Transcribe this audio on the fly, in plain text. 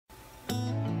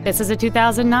This is a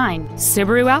 2009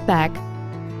 Subaru Outback.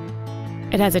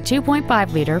 It has a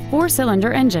 2.5-liter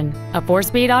four-cylinder engine, a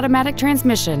four-speed automatic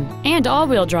transmission, and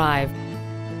all-wheel drive.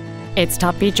 Its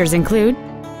top features include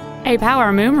a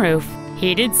power moonroof,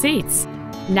 heated seats,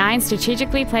 9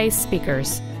 strategically placed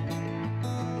speakers,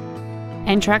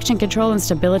 and traction control and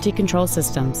stability control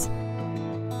systems.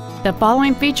 The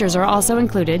following features are also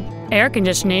included: air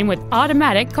conditioning with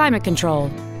automatic climate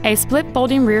control, a split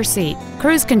folding rear seat,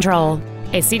 cruise control,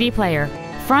 a CD player,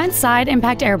 front side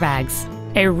impact airbags,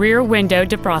 a rear window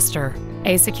defroster,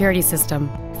 a security system,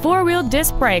 4-wheel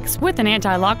disc brakes with an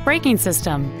anti-lock braking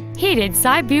system, heated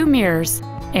side view mirrors,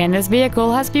 and this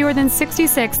vehicle has fewer than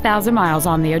 66,000 miles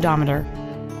on the odometer.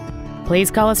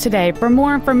 Please call us today for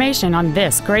more information on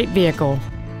this great vehicle.